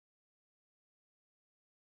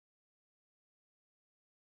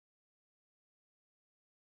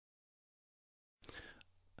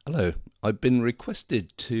Hello, I've been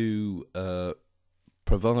requested to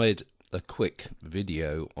provide a quick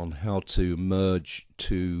video on how to merge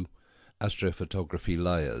two astrophotography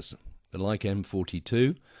layers, like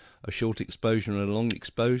M42, a short exposure and a long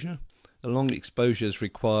exposure. A long exposure is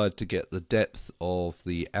required to get the depth of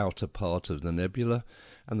the outer part of the nebula,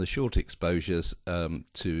 and the short exposures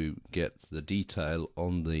to get the detail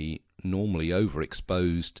on the normally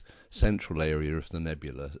overexposed central area of the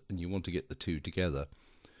nebula, and you want to get the two together.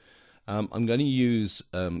 I'm going to use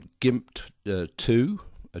GIMP 2,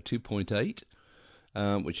 a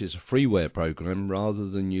 2.8, which is a freeware program, rather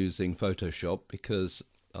than using Photoshop, because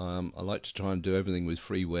I like to try and do everything with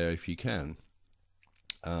freeware if you can.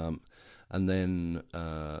 And then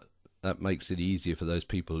that makes it easier for those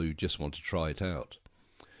people who just want to try it out.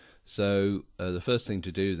 So the first thing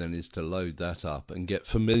to do then is to load that up and get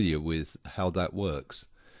familiar with how that works.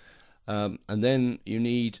 And then you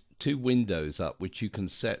need two windows up, which you can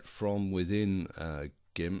set from within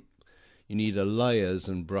GIMP. You need a layers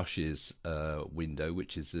and brushes window,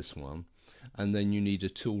 which is this one, and then you need a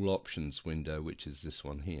tool options window, which is this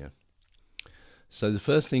one here. So the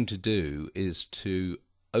first thing to do is to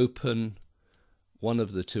open one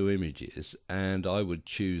of the two images, and I would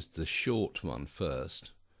choose the short one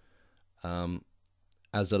first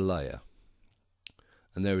as a layer,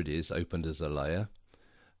 and there it is, opened as a layer.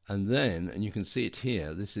 And then, and you can see it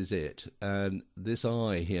here, this is it, and this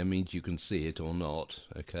eye here means you can see it or not.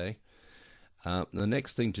 Okay. The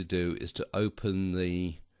next thing to do is to open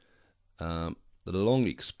the long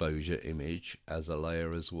exposure image as a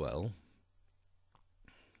layer as well.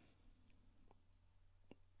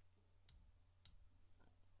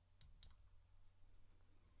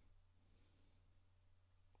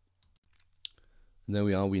 And there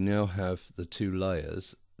we are, we now have the two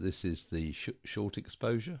layers. This is the short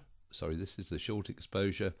exposure. Sorry, this is the short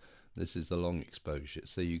exposure. This is the long exposure.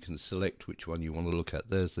 So you can select which one you want to look at.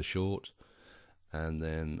 There's the short, and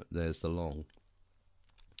then there's the long.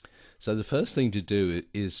 So the first thing to do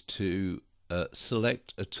is to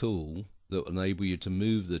select a tool that will enable you to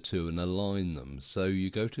move the two and align them. So you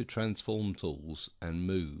go to Transform Tools and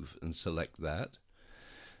Move and select that.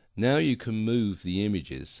 Now you can move the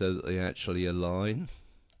images so that they actually align.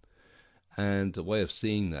 And the way of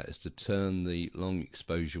seeing that is to turn the long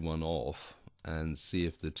exposure one off and see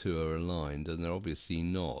if the two are aligned, and they're obviously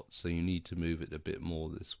not, so you need to move it a bit more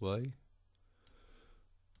this way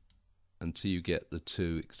until you get the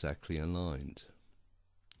two exactly aligned.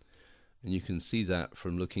 And you can see that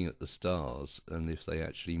from looking at the stars, and if they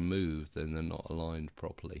actually move, then they're not aligned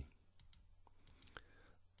properly.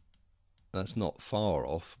 That's not far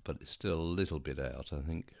off, but it's still a little bit out, I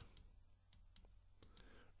think.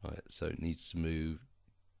 Right, so it needs to move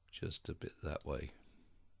just a bit that way.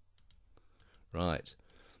 Right,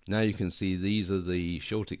 now you can see these are the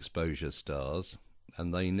short exposure stars,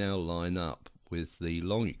 and they now line up with the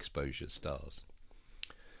long exposure stars.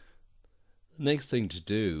 The next thing to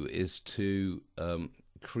do is to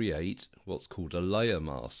create what's called a layer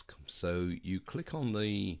mask. So you click on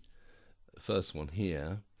the first one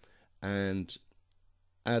here and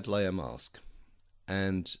add layer mask.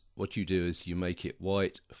 And what you do is you make it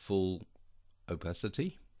white full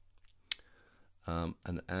opacity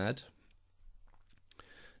and add.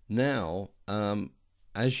 Now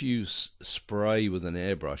as you spray with an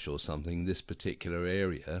airbrush or something this particular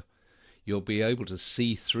area, you'll be able to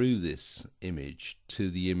see through this image to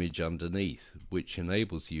the image underneath, which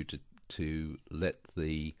enables you to let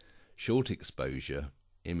the short exposure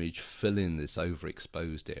image fill in this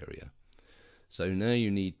overexposed area. So now you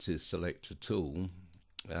need to select a tool,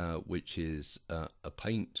 which is a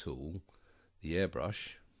paint tool, the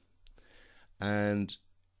airbrush, and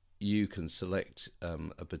you can select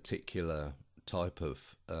a particular type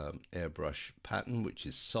of airbrush pattern, which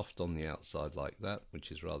is soft on the outside like that,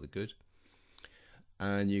 which is rather good.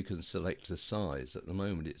 And you can select a size. At the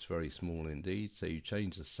moment it's very small indeed, so you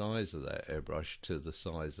change the size of that airbrush to the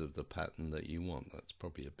size of the pattern that you want. That's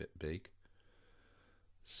probably a bit big.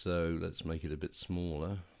 So let's make it a bit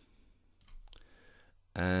smaller,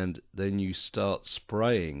 and then you start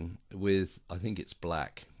spraying with, I think it's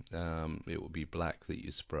black, it will be black that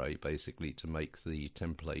you spray basically to make the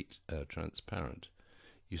template transparent.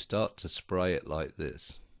 You start to spray it like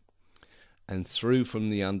this, and through from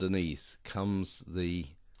the underneath comes the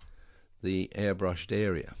airbrushed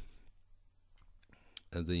area,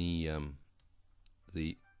 the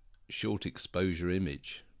short exposure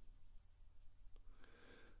image.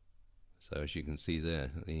 So as you can see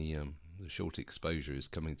there, the short exposure is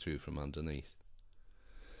coming through from underneath.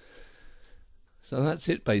 So that's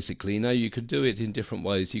it basically. Now you could do it in different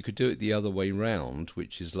ways. You could do it the other way round,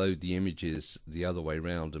 which is load the images the other way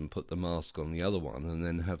round and put the mask on the other one and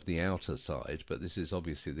then have the outer side, but this is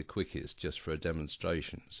obviously the quickest just for a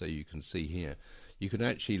demonstration. So you can see here, you can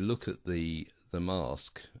actually look at the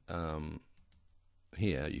mask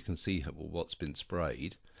here. You can see what's been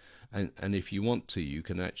sprayed, and if you want to, you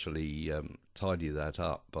can actually tidy that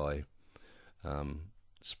up by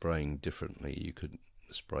spraying differently. You could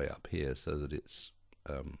spray up here so that it's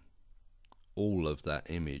all of that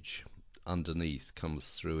image underneath comes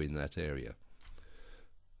through in that area.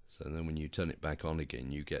 So then when you turn it back on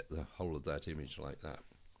again, you get the whole of that image like that,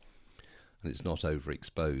 and it's not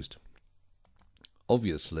overexposed.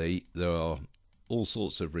 Obviously there are all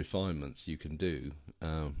sorts of refinements you can do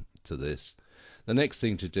to this. The next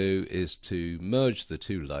thing to do is to merge the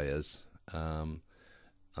two layers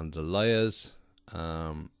under layers,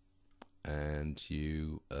 and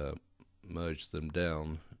you merge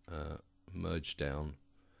down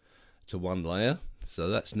to one layer. So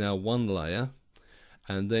that's now one layer,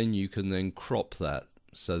 and then you can then crop that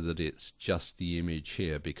so that it's just the image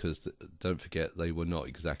here, because don't forget they were not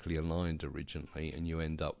exactly aligned originally, and you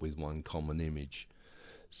end up with one common image.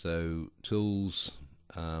 So tools,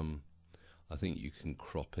 I think you can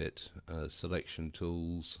crop it, selection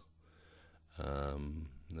tools,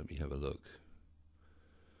 let me have a look.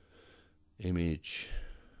 Image,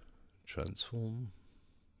 transform,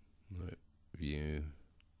 no, view,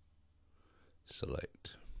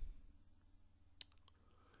 select.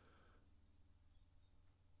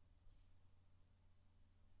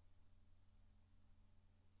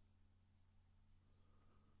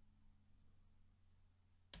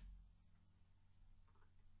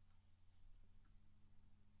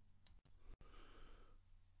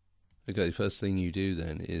 Okay, the first thing you do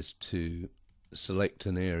then is to select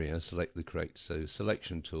an area, select the correct, so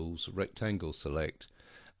selection tools, rectangle select,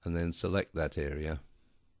 and then select that area,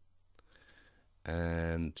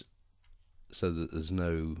 and so that there's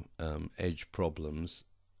no edge problems.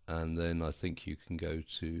 And then I think you can go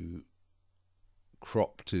to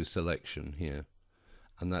crop to selection here,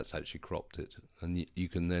 and that's actually cropped it, and you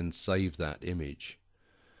can then save that image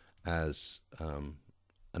as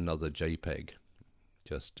another JPEG.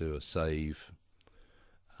 Just do a save.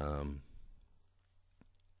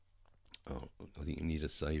 Oh, I think you need a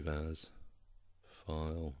save as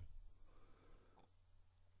file,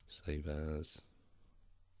 save as,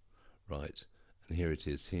 right, and here it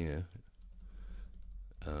is here,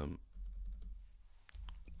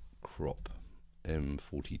 crop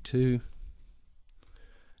M42,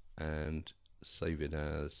 and save it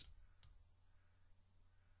as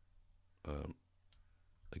a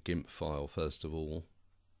GIMP file first of all.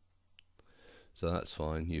 So that's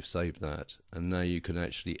fine, you've saved that, and now you can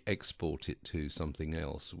actually export it to something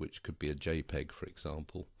else, which could be a JPEG, for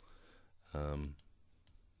example.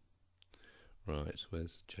 Right,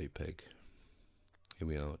 where's JPEG? Here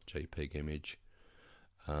we are, JPEG image,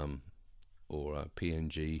 or a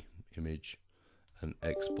PNG image, and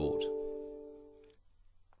export.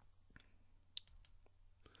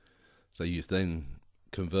 So you've then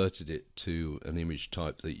converted it to an image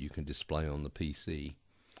type that you can display on the PC.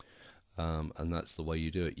 And that's the way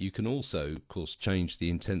you do it. You can also, of course, change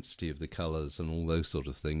the intensity of the colors and all those sort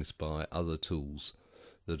of things by other tools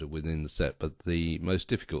that are within the set, but the most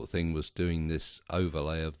difficult thing was doing this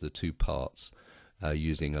overlay of the two parts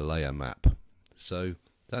using a layer map. So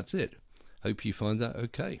that's it. Hope you find that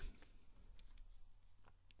okay.